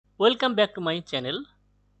Welcome back to my channel.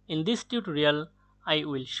 In this tutorial, I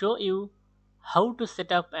will show you how to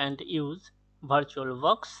set up and use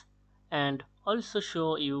VirtualBox and also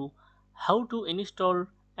show you how to install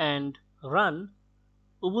and run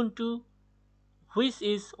Ubuntu, which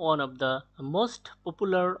is one of the most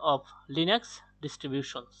popular of Linux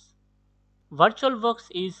distributions. VirtualBox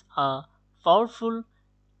is a powerful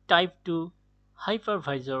Type 2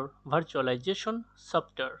 hypervisor virtualization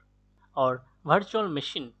software or virtual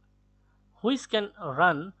machine which can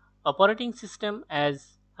run operating system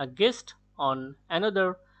as a guest on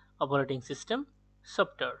another operating system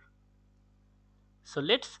software. So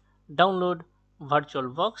let's download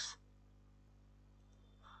VirtualBox.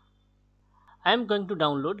 I am going to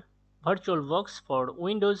download VirtualBox for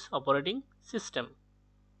Windows operating system.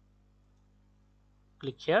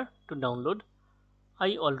 Click here to download.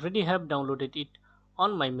 I already have downloaded it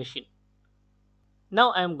on my machine.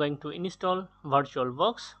 Now I am going to install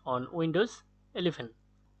VirtualBox on Windows 11.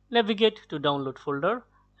 Navigate to download folder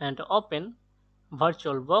and open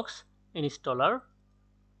VirtualBox installer.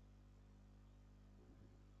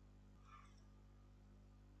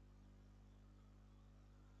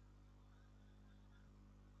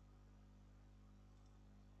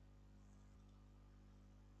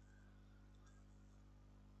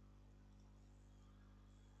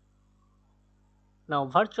 Now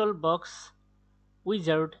VirtualBox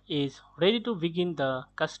wizard is ready to begin the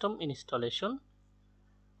custom installation.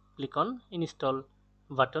 Click on install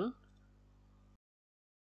button.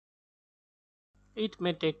 It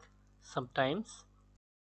may take some time.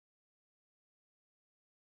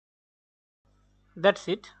 That's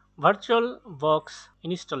it. VirtualBox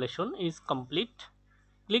installation is complete.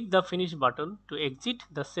 Click the finish button to exit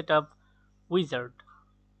the setup wizard.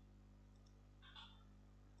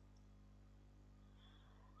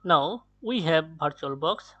 Now we have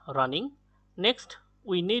VirtualBox running. Next,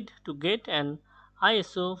 we need to get an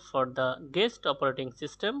ISO for the guest operating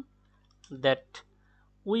system that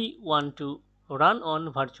we want to run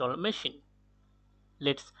on virtual machine.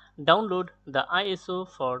 Let's download the ISO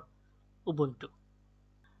for Ubuntu.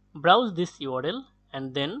 Browse this URL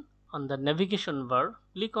and then on the navigation bar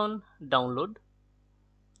click on download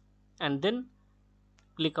and then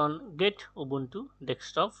click on get Ubuntu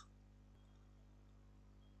desktop.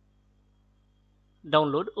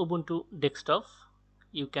 Download Ubuntu desktop.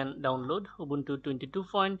 You can download Ubuntu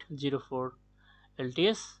 22.04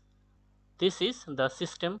 LTS. This is the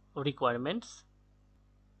system requirements.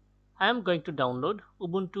 I am going to download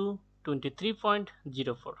Ubuntu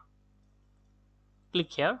 23.04.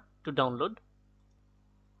 Click here to download.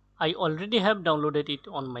 I already have downloaded it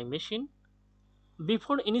on my machine.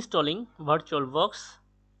 Before installing VirtualBox,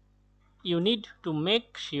 you need to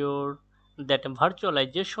make sure that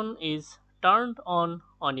virtualization is turned on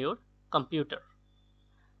your computer.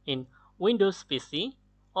 In Windows PC,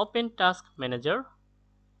 open Task Manager,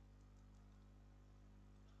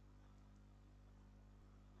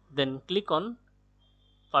 then click on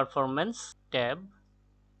Performance tab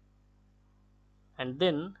and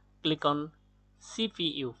then click on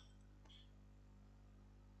CPU.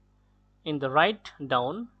 In the right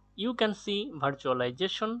down, you can see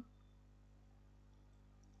virtualization.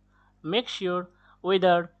 Make sure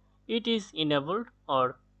whether it is enabled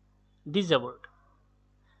or disabled.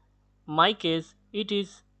 My case, it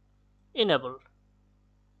is enabled.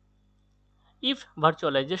 If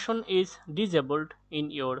virtualization is disabled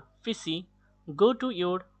in your PC, go to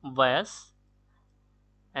your BIOS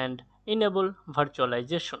and enable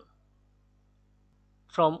virtualization.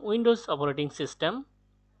 From Windows operating system,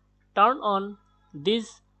 turn on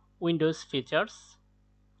these Windows features: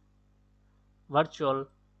 Virtual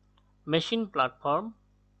Machine Platform,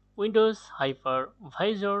 Windows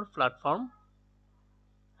Hypervisor Platform,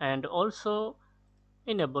 and also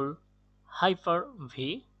enable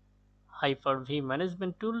Hyper-V, Hyper-V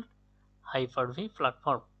Management Tool, Hyper-V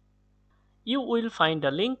Platform. You will find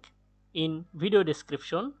a link in video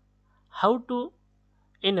description how to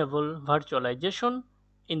enable virtualization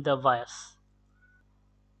in the BIOS.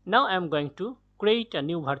 Now I am going to create a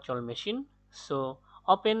new virtual machine. So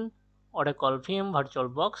open Oracle VM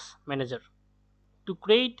VirtualBox Manager. To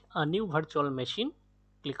create a new virtual machine,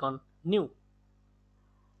 click on New.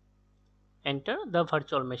 Enter the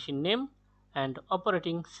virtual machine name and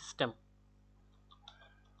operating system.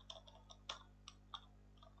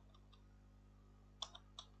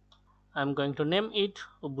 I am going to name it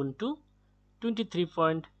Ubuntu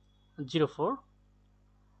 23.04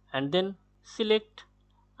 and then select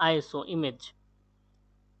ISO image.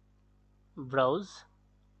 Browse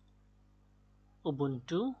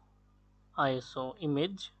Ubuntu ISO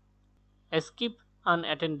image. Skip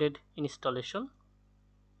unattended installation.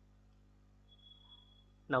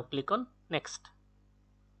 Now click on next.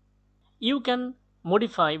 You can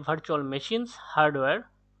modify virtual machines hardware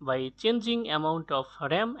by changing amount of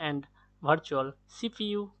RAM and virtual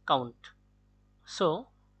CPU count. So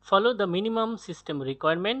follow the minimum system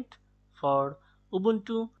requirement for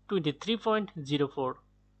Ubuntu 23.04.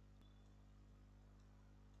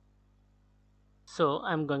 So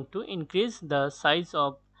I'm going to increase the size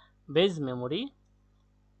of base memory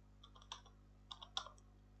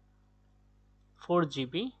 4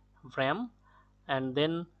 GB RAM, and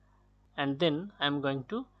then I'm going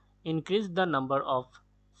to increase the number of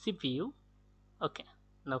CPU. Okay,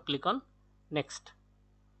 now click on next.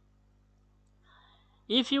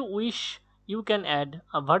 If you wish, you can add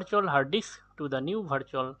a virtual hard disk to the new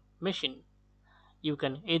virtual machine. You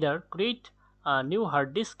can either create a new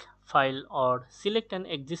hard disk file or select an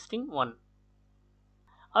existing one.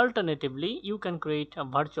 Alternatively, you can create a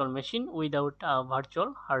virtual machine without a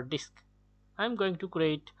virtual hard disk. I'm going to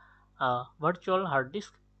create a virtual hard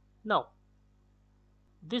disk now.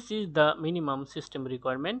 This is the minimum system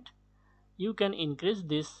requirement. You can increase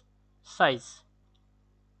this size.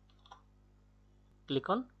 Click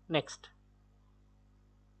on next.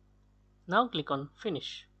 Now click on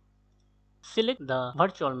finish. Select the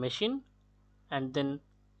virtual machine and then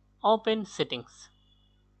open settings.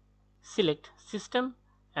 Select system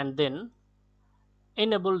and then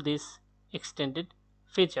enable this extended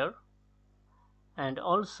feature, and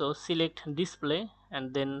also select display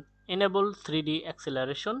and then enable 3D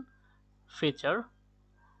acceleration feature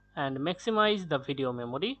and maximize the video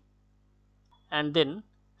memory, and then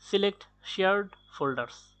select shared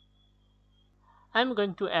folders. I'm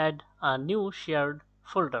going to add a new shared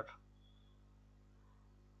folder.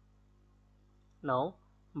 Now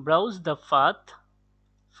browse the path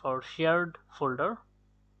for shared folder.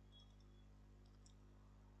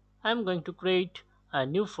 I'm going to create a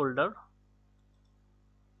new folder.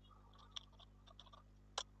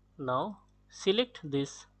 Now select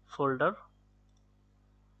this folder,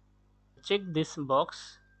 check this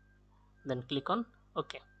box, then click on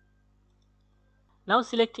OK. Now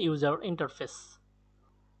select user interface,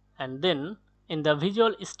 and then in the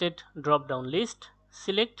visual state drop down list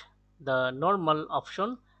select the normal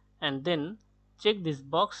option, and then check this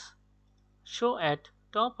box, show at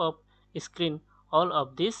top of screen all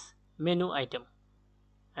of this menu item,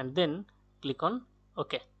 and then click on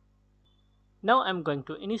OK. Now I'm going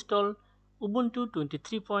to install Ubuntu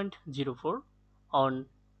 23.04 on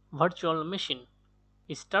virtual machine.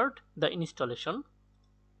 Start the installation.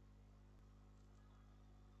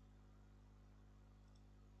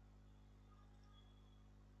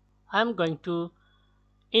 I'm going to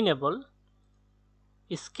enable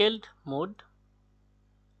scaled mode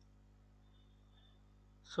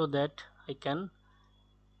so that I can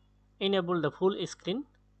enable the full screen.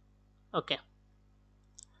 OK.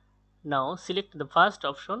 Now select the first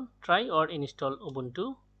option, try or install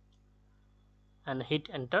Ubuntu, and hit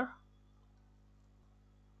enter.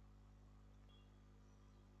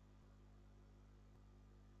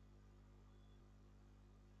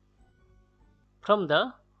 From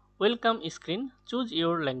the welcome screen, choose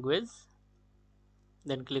your language,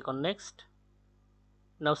 then click on next.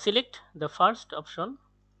 Now select the first option,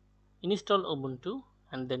 install Ubuntu,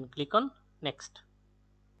 and then click on next.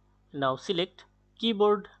 Now select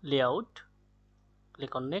keyboard layout,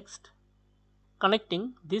 click on next.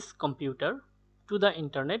 Connecting this computer to the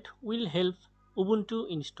internet will help Ubuntu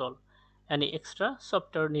install any extra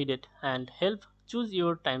software needed and help choose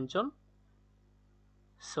your time zone.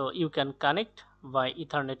 So you can connect by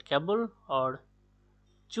Ethernet cable or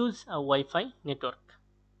choose a Wi-Fi network.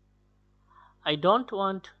 I don't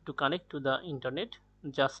want to connect to the internet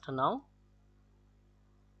just now.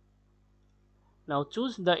 Now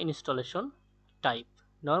choose the installation type,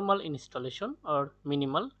 normal installation or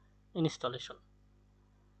minimal installation.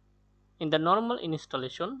 In the normal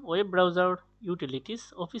installation, web browser,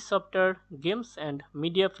 utilities, office software, games and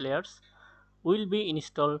media players will be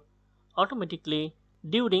installed automatically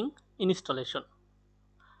during installation.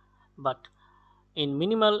 But in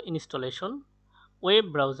minimal installation,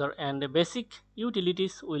 web browser and basic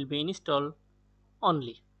utilities will be installed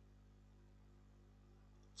only.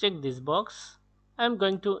 Check this box. I am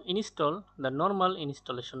going to install the normal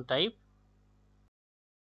installation type.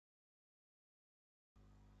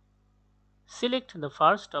 Select the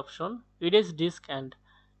first option, erase disk and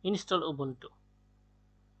install Ubuntu.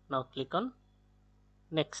 Now click on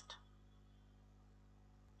next.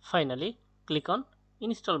 Finally, click on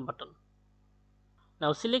install button.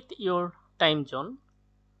 Now select your time zone.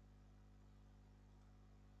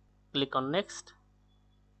 Click on next.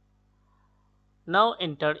 Now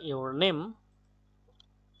enter your name.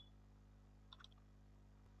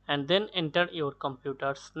 and then enter your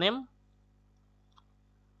computer's name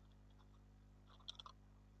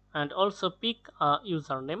and also pick a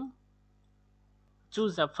username.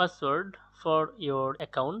 Choose a password for your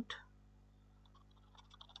account.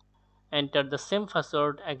 Enter the same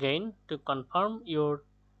password again to confirm your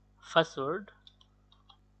password.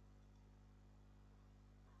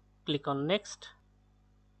 Click on next.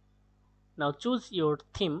 Now choose your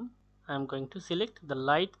theme. I am going to select the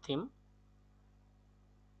light theme.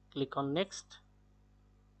 Click on next.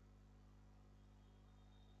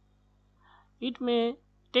 It may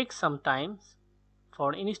take some time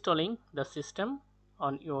for installing the system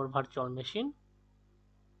on your virtual machine.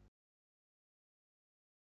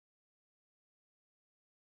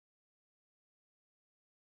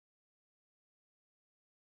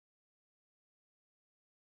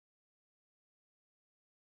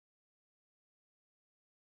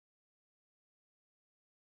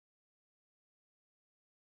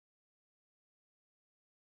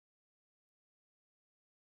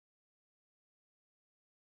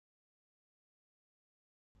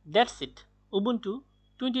 That's it. Ubuntu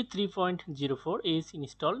 23.04 is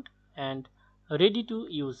installed and ready to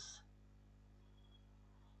use.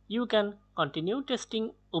 You can continue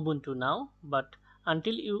testing Ubuntu now, but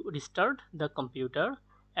until you restart the computer,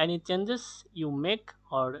 any changes you make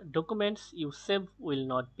or documents you save will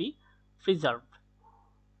not be preserved.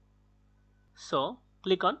 So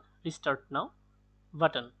click on Restart Now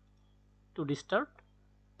button to restart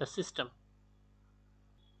the system.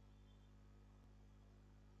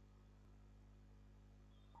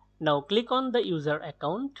 Now click on the user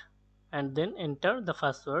account and then enter the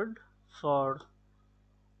password for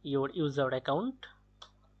your user account.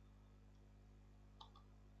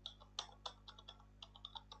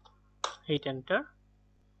 Hit enter.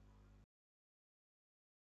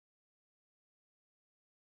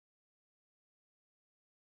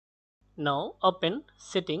 Now open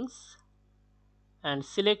Settings and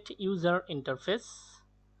select User Interface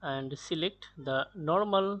and select the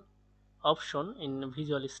normal option in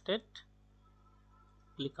Visual State.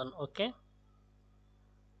 Click on OK.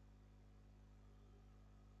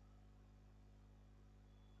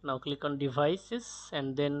 Now click on Devices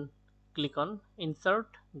and then click on Insert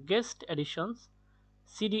Guest Additions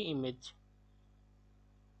CD Image.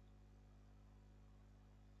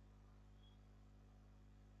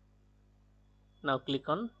 Now click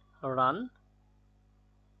on Run.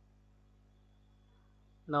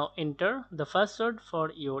 Now enter the password for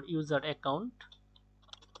your user account.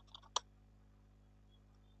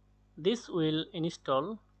 This will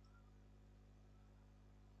install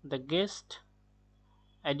the guest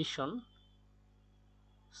addition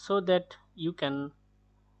so that you can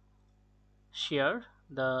share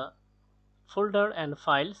the folder and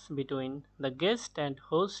files between the guest and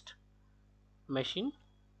host machine.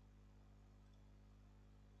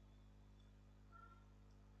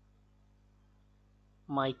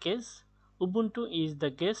 My case, Ubuntu is the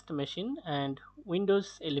guest machine and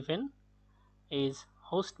Windows 11 is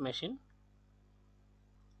host machine.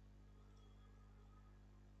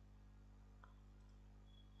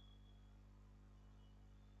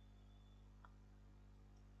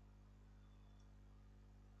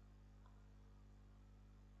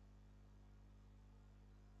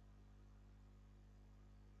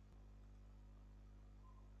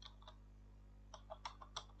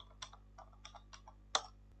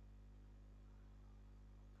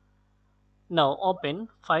 Now open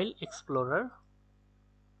File Explorer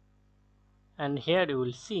and here you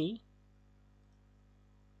will see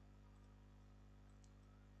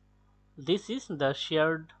this is the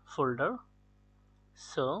shared folder.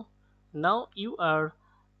 So now you are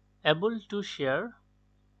able to share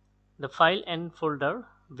the file and folder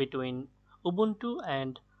between Ubuntu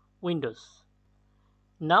and Windows.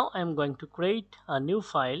 Now I am going to create a new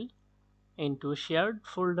file into shared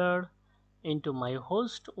folder into my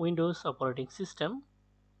host Windows operating system.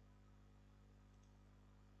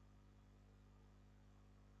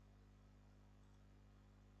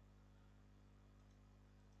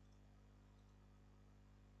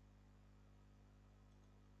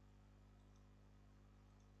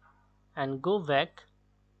 And go back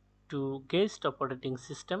to guest operating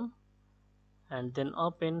system and then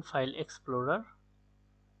open File Explorer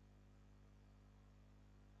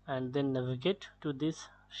and then navigate to this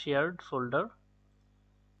shared folder.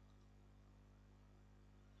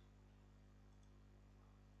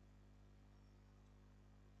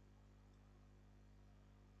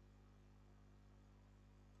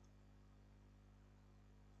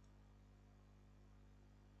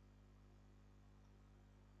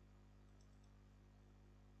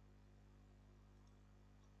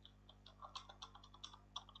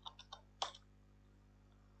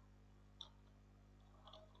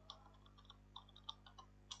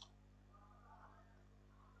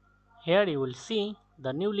 Here you will see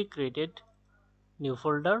the newly created new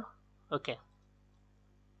folder. Okay,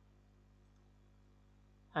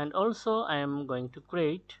 and also I am going to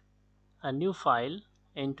create a new file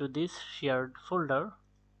into this shared folder.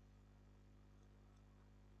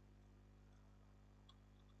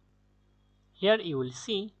 Here you will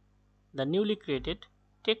see the newly created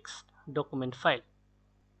text document file.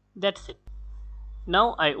 That's it.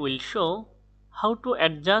 Now I will show how to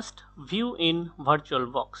adjust view in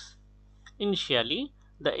VirtualBox. Initially,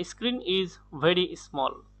 the screen is very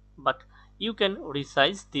small, but you can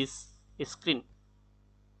resize this screen.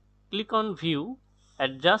 Click on View,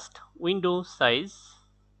 adjust window size,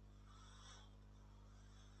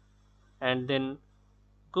 and then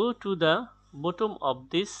go to the bottom of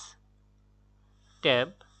this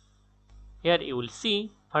tab. Here you will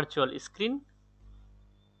see Virtual Screen.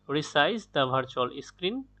 Resize the virtual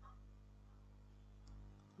screen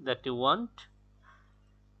that you want,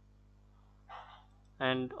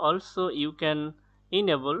 and also you can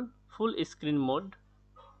enable full screen mode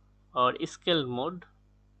or scale mode,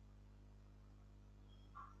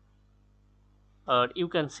 or you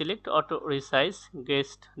can select auto resize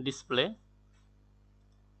guest display.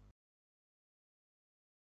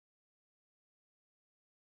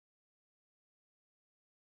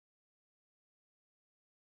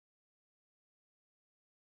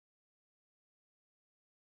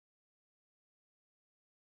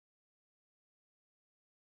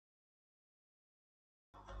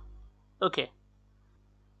 Okay,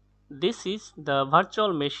 this is the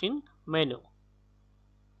virtual machine menu.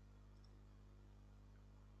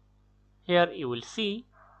 Here you will see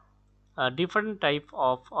a different type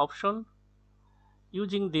of option.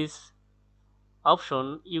 Using this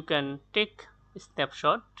option you can take a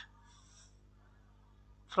snapshot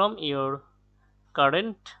from your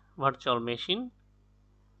current virtual machine,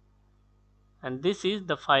 and this is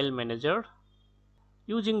the file manager.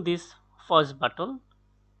 Using this pause button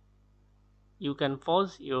you can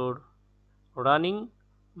pause your running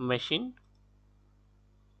machine,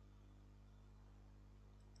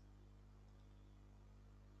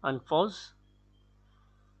 unpause,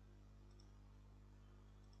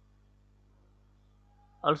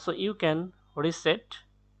 also you can reset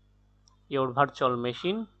your virtual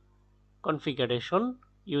machine configuration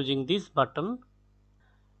using this button.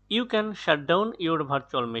 You can shut down your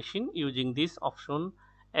virtual machine using this option,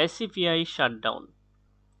 SCPI shutdown.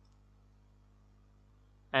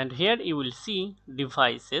 And here you will see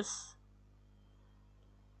devices.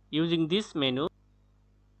 Using this menu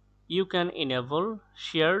you can enable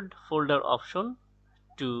shared folder option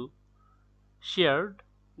to shared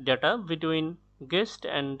data between guest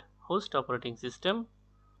and host operating system.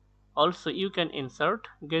 Also you can insert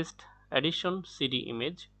guest addition CD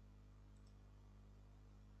image.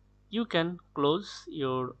 You can close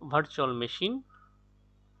your virtual machine.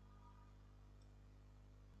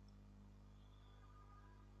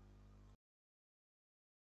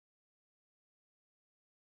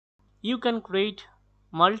 You can create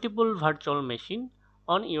multiple virtual machine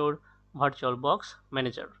on your VirtualBox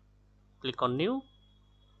manager. Click on new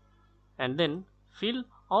and then fill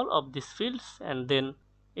all of these fields and then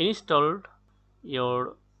install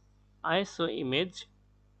your ISO image.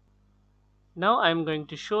 Now I am going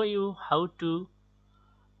to show you how to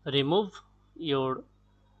remove your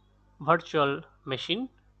virtual machine.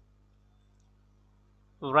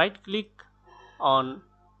 Right click on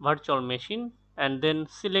virtual machine and then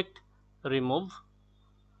select remove.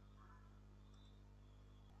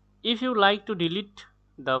 If you like to delete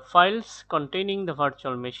the files containing the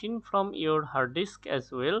virtual machine from your hard disk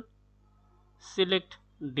as well, select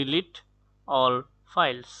delete all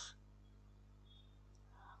files.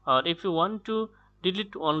 Or if you want to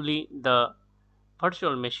delete only the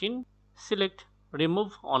virtual machine, select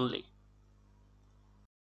remove only.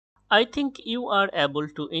 I think you are able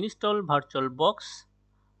to install VirtualBox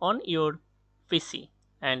on your PC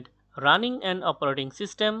and running an operating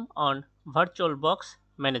system on VirtualBox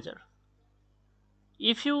Manager.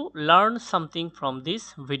 If you learned something from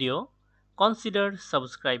this video, consider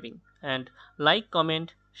subscribing and like,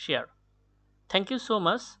 comment, share. Thank you so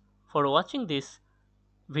much for watching this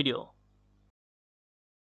video.